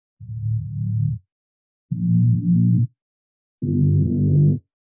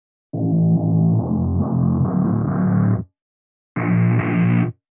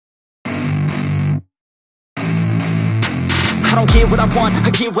what I want, I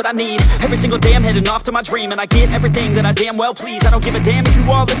get what I need. Every single day I'm heading off to my dream, and I get everything that I damn well please. I don't give a damn if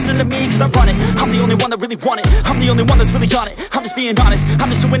you all listening to me, cause I run it. I'm the only one that really want it, I'm the only one that's really on it. I'm just being honest, I'm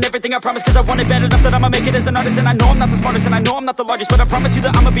just doing everything I promise, cause I want it bad enough that I'ma make it as an artist. And I know I'm not the smartest, and I know I'm not the largest, but I promise you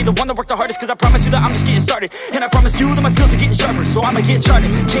that I'ma be the one that worked the hardest. Cause I promise you that I'm just getting started, and I promise you that my skills are getting sharper. So I'ma get charted,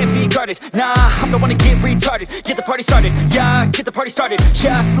 can't be guarded. Nah, I'm the one to get retarded. Get the party started, yeah, get the party started.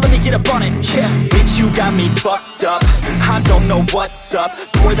 Yeah, so let me get up on it, yeah. Bitch, you got me fucked up, I don't know what's up.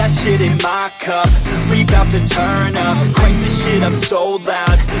 Pour that shit in my cup, we bout to turn up. Crank this shit up so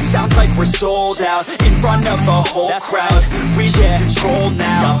loud, sounds like we're sold out. In front of a whole crowd, we lose control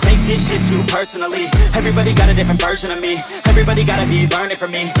now. Don't take this shit too personally, everybody got a different version of me. Everybody gotta be learning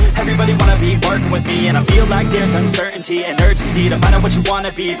from me, everybody wanna be working with me. And I feel like there's uncertainty and urgency to find out what you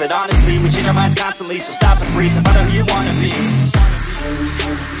wanna be. But honestly, we change our minds constantly, so stop and breathe to find out who you wanna be.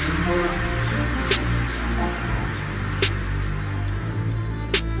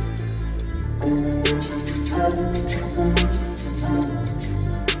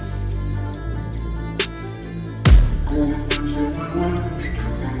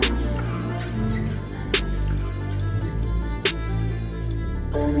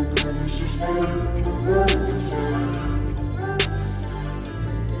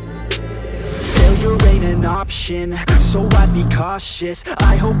 Failure ain't an option, so I'd be cautious.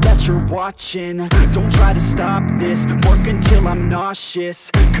 I hope that you're watching, don't try to stop this. Work until I'm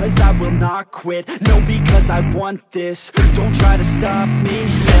nauseous, cause I will not quit. No, because I want this, don't try to stop me.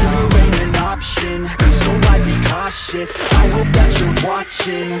 Failure ain't an option, so I'd be cautious. I hope that you're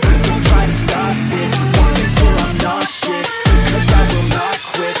watching, don't try to stop this. Work until I'm nauseous, cause I will not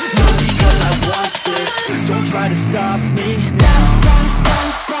quit. No, because I want this, don't try to stop me now.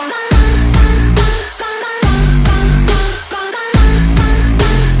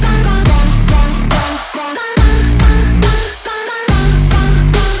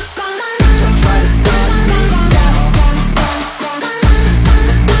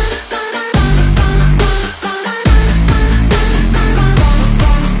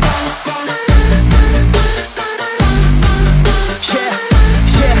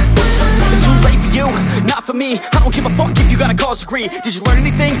 I don't give a fuck if you got a college degree. Did you learn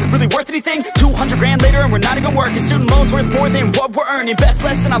anything? Really worth anything? 200 grand later and we're not even working. Student loans worth more than what we're earning. Best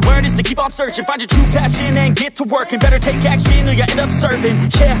lesson I learned is to keep on searching. Find your true passion and get to work. And better take action or you end up serving.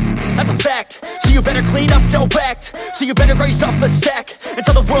 Yeah, that's a fact. So you better clean up your act. So you better grow yourself a sack and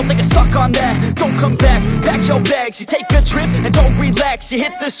tell the world they can suck on that. Don't come back, pack your bags. You take a trip and don't relax. You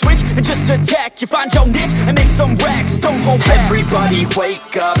hit the switch and just attack. You find your niche and make some racks. Don't hold back. Everybody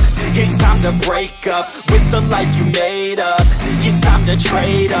wake up, it's time to break up with the life you made up. It's time to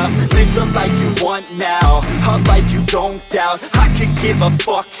trade up, live the life you want now, a life you don't doubt. I could give a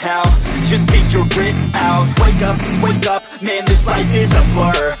fuck how, just figure it out. Wake up, man, this life is a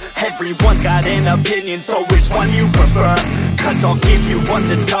blur. Everyone's got an opinion, so which one you prefer? Cause I'll give you one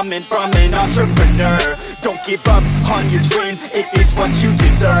that's coming from an entrepreneur. Don't give up on your dream if it's what you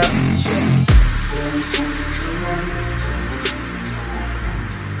deserve.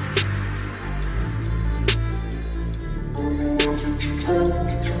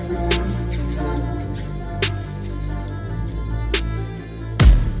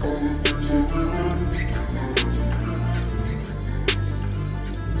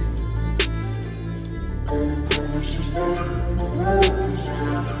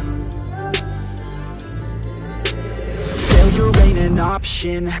 Failure ain't an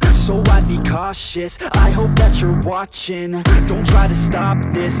option, so I'd be cautious. I hope that you're watching, don't try to stop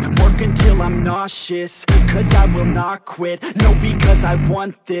this. Work until I'm nauseous, cause I will not quit. No, because I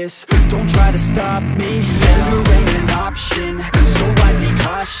want this, don't try to stop me. Failure ain't an option, so I'd be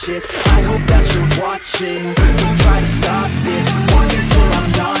cautious. I hope that you're watching, don't try to stop this. Work until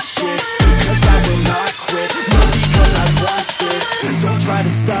I'm nauseous, cause I will not quit. No, because I want this, don't try to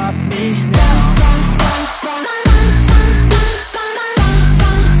stop me now.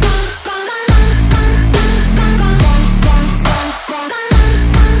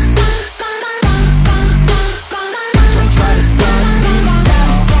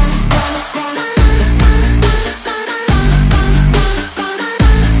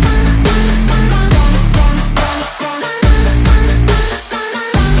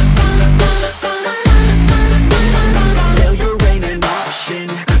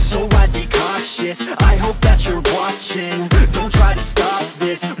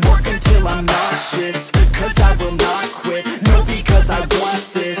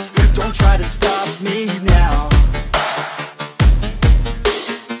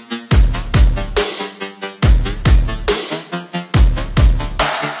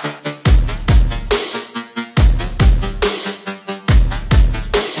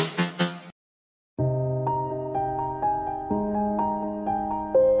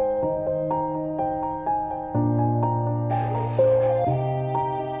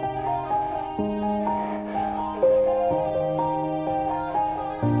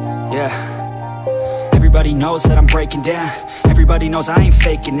 Yeah. Everybody knows that I'm breaking down. Everybody knows I ain't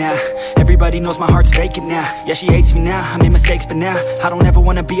faking now. Everybody knows my heart's vacant now. Yeah, she hates me now, I made mistakes but now I don't ever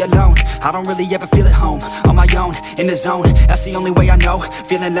wanna be alone. I don't really ever feel at home. On my own, in the zone, that's the only way I know.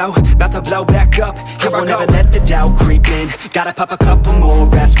 Feeling low, about to blow back up. I won't ever let the doubt creep in. Gotta pop a couple more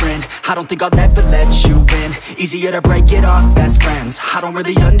aspirin. I don't think I'll ever let you in. Easier to break it off best friends. I don't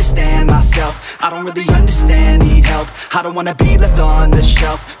really understand myself. I don't really understand, need help. I don't wanna be left on the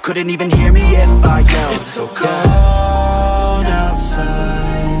shelf. Couldn't even hear me if I yelled. It's so cold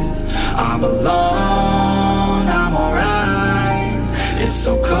outside, I'm alone, I'm alright. It's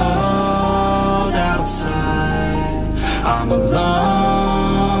so cold outside, I'm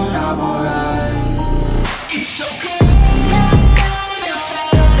alone, I'm alright. It's so cold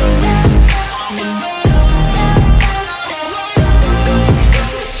outside, I'm alone,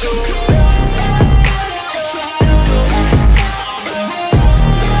 it's so cold outside,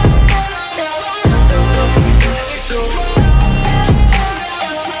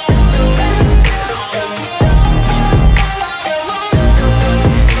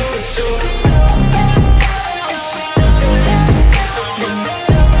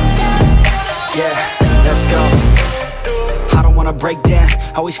 break down,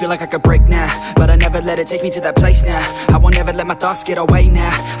 always feel like I could break now, but I never let it take me to that place now. I won't ever let my thoughts get away now.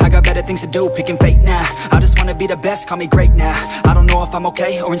 I got better things to do, picking fate now. I just wanna be the best, call me great now. I don't know if I'm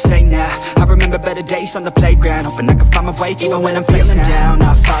okay or insane now. I remember better days on the playground, hoping I can find my way. Even when I'm feeling down,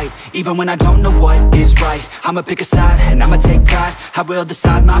 I fight. Even when I don't know what is right, I'ma pick a side and I'ma take pride. I will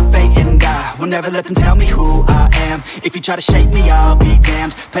decide my fate and I will never let them tell me who I am. If you try to shake me, I'll be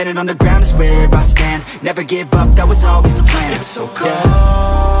damned. Planet on the ground is where I stand. Never give up, that was always the plan. It's so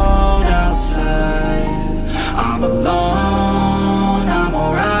cold outside, I'm alone, I'm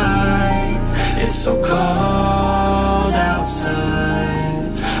alright. It's so cold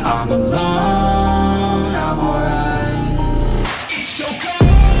outside, I'm alone.